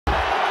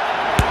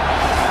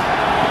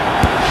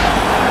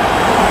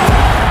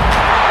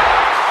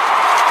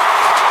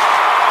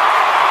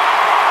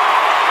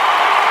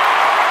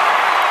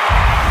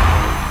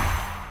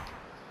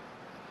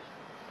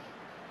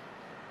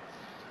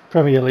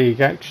Premier League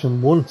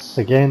action once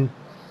again,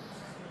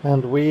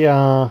 and we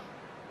are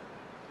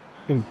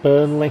in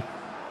Burnley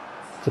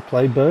to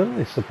play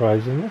Burnley,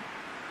 surprisingly.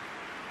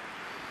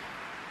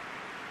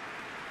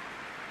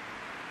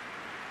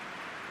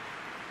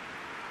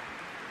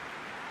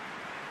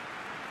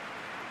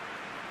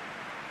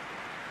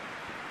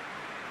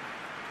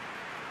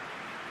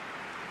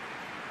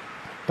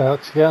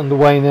 About to get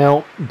underway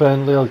now.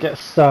 Burnley will get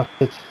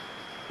started.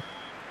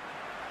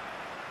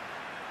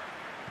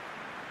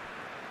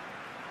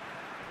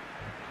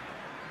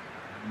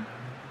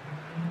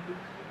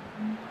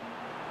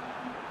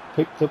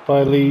 Picked up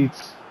by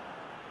Leeds.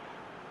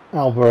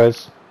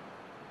 Alvarez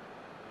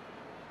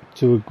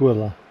to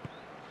Aguila.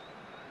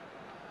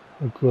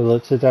 Aguila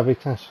to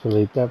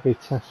Davitashvili.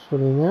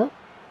 Davitashvili now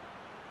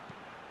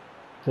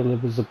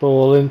delivers the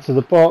ball into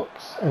the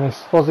box, and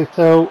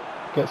Esposito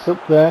gets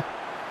up there,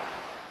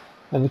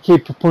 and the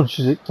keeper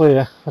punches it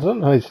clear. I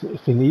don't know if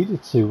he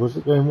needed to. Was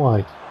it going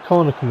wide?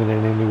 Corner coming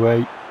in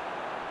anyway.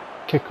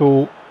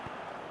 Kekul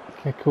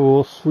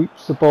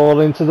sweeps the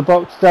ball into the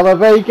box. De La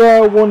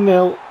Vega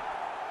 1-0.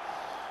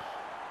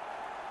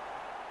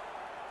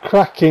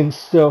 Cracking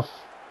stuff.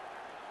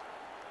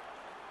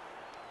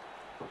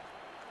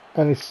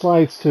 And he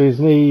slides to his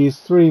knees.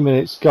 3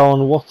 minutes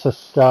gone. What a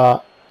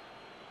start.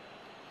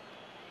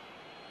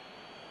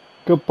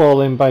 Good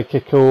ball in by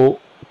Kekul.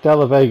 De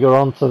La Vega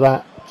onto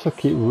that.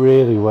 Took it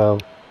really well.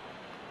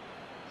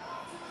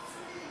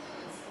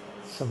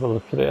 Let's have a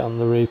look at it on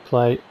the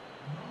replay.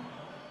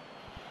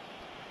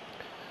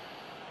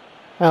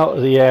 Out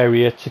of the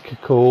area to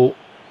Kekul.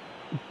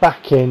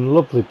 Back in.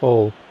 Lovely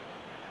ball.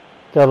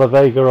 De La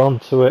Vega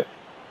onto it.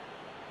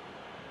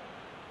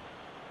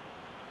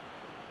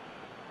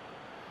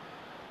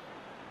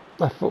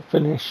 Left foot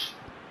finish.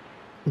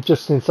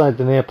 Just inside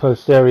the near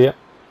post area.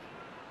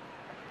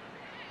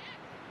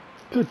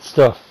 Good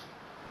stuff.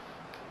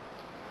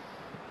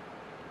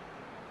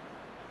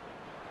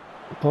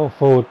 Ball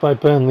forward by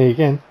Burnley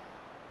again.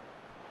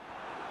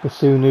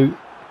 Kasunu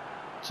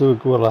to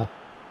Aguila.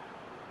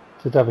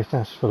 To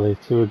Davitashvili.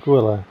 To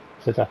Aguila.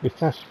 To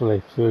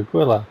Davitashvili. To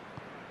Aguila.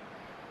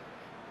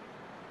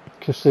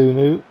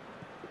 Kasunu.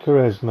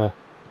 Quaresma.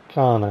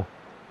 Kana.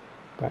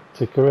 Back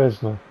to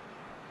Quaresma.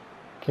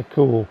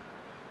 Kekul.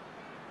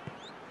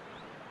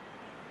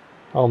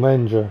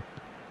 Almendra.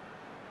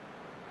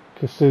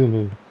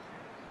 Kasunu.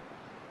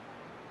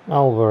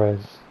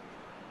 Alvarez.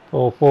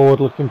 Ball forward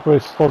looking for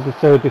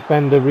Esposito.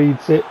 Defender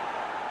reads it.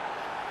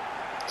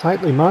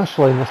 Tightly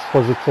marshalling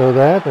Esposito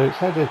there, but it's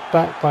headed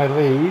back by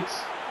Leeds.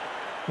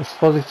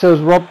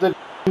 Esposito's robbed the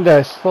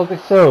defender.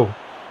 Esposito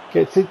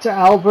gets it to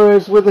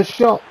Alvarez with a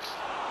shot.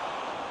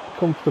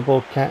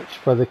 Comfortable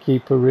catch by the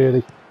keeper,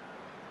 really.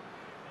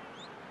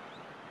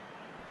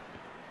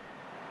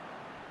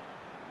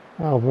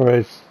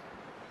 Alvarez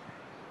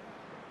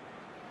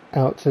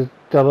out to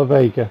De La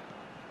Vega.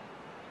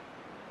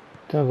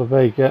 De La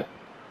Vega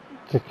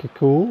to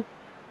Kekul.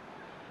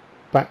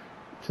 Back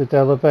to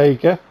De La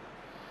Vega.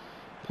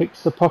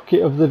 Picks the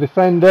pocket of the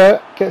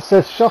defender. Gets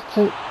a shot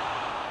in.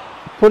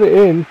 Put it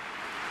in.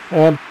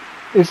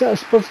 Is that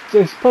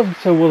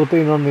Esposito will have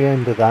been on the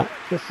end of that.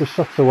 Gets the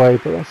shot away,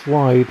 but that's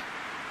wide.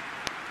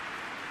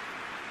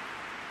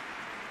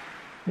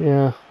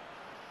 Yeah.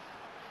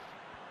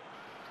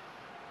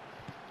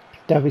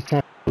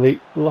 Davitashvili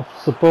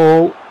lofts the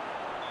ball,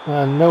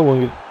 and no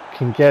one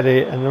can get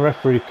it, and the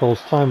referee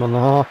calls time on the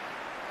half.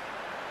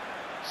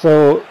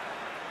 So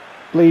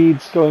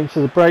Leeds going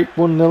to the break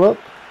 1-0 up.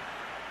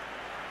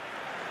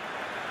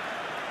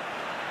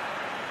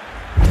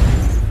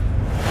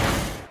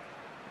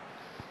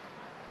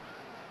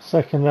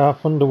 Second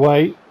half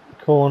underway.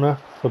 Corner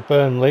for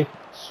Burnley.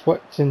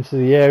 Swept into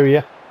the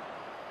area.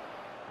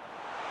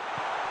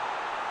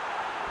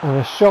 And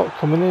a shot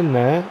coming in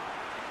there.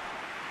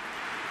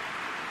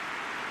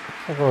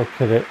 Let's have a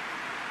look at it.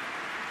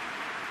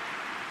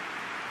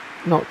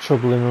 Not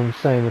troubling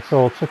Unsane at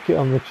all. Took it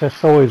on the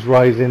chest. Always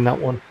rising,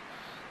 that one.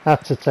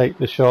 Had to take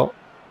the shot.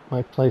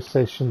 My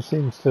PlayStation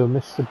seems to have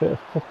missed a bit of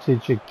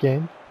footage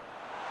again.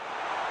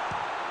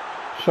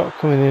 Shot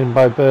coming in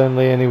by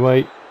Burnley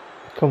anyway.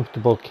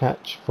 Comfortable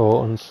catch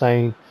for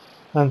Unsane.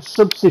 And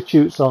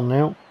substitutes on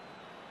now.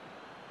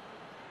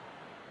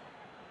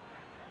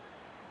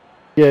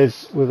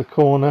 Yes, with a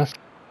corner.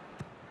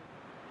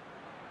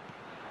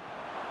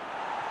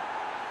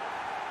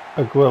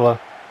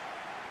 Aguila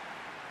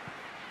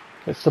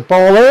gets the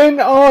ball in.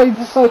 Oh, he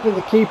decided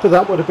the keeper.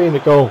 That would have been a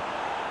goal.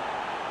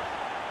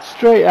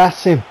 Straight at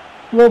him.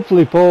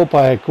 Lovely ball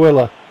by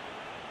Aguila.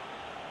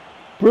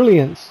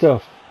 Brilliant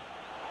stuff.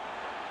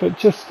 But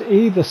just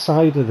either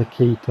side of the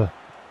keeper.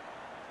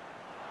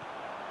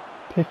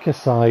 Pick a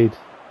side.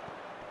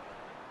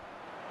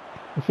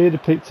 If he'd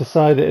have picked a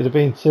side, it'd have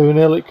been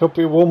 2-0. It could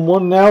be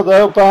 1-1 now,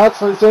 though.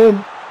 Bardsley's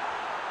in.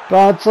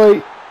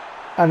 Bardsley.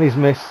 And he's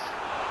missed.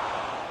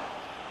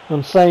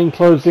 Unsane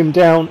closed him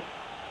down.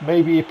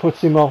 Maybe he put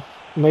him off.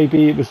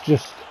 Maybe it was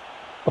just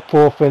a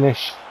poor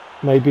finish.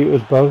 Maybe it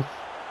was both.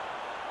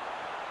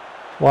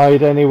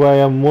 Wide anyway,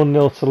 and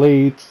 1-0 to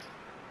Leeds.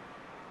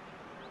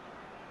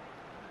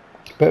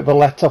 Bit of a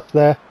let off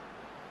there.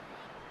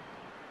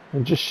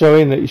 And just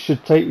showing that you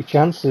should take your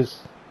chances.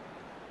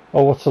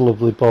 Oh, what a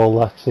lovely ball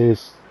that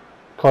is.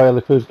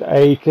 Koyalipu's got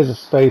acres of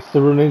space to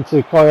run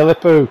into.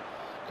 Koyalipu.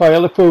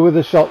 Koyalipu with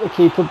a shot. The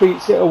keeper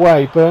beats it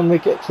away. Burnley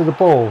get to the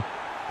ball.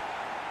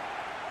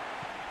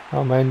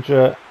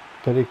 Almendra,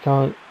 but he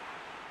can't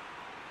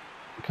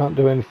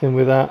do anything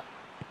with that.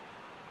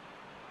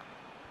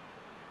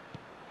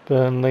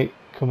 Burnley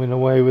coming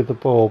away with the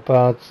ball.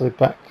 Bardsley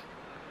back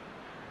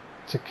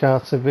to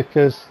Carter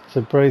Vickers,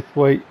 to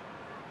Braithwaite.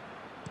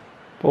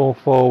 Ball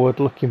forward,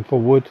 looking for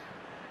Wood.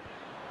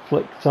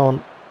 Flicked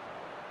on.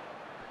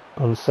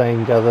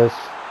 Unsane gathers.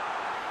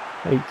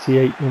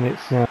 88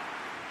 minutes now.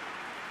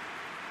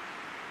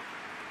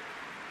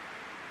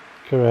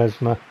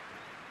 Quaresma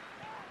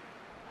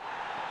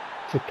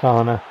to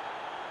Kana,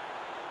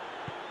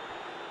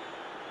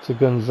 to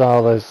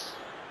Gonzalez.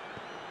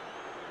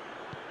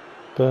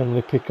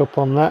 Burnley pick up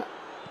on that.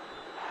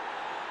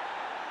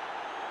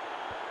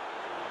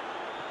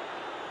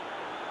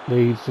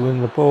 Leeds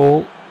win the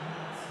ball.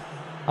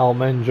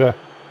 Almendra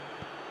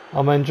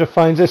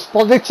finds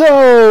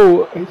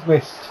Esposito! He's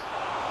missed.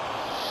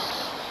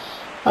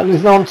 And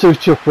he's not too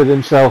chuffed with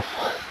himself.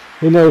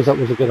 He knows that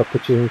was a good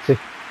opportunity.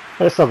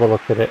 Let's have a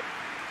look at it.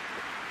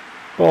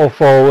 Ball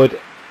forward.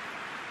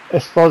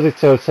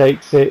 Esposito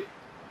takes it.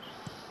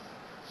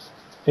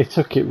 He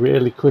took it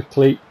really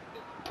quickly.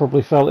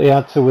 Probably felt he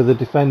had to with the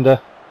defender.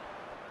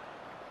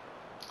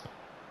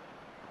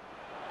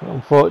 But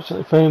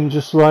unfortunately for him,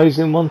 just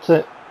rising, wasn't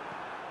it?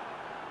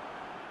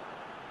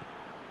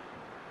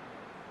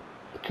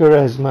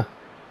 Quaresma.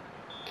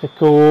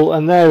 Kekul,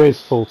 and there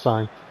is full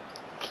time.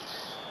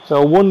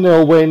 So a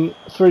 1-0 win,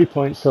 3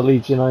 points to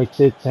Leeds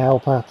United to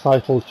help our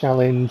title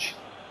challenge.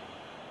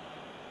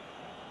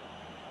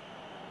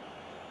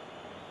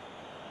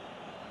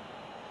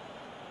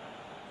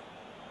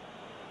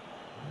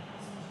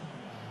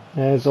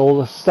 There's all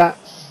the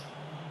stats,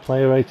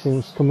 player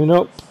ratings coming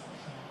up,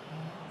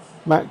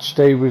 match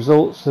day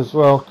results as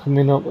well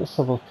coming up. Let's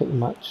have a look at the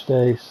match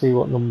day, see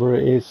what number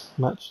it is.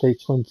 Match day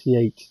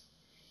 28.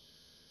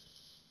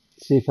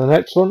 See you for the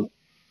next one.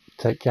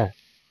 Take care.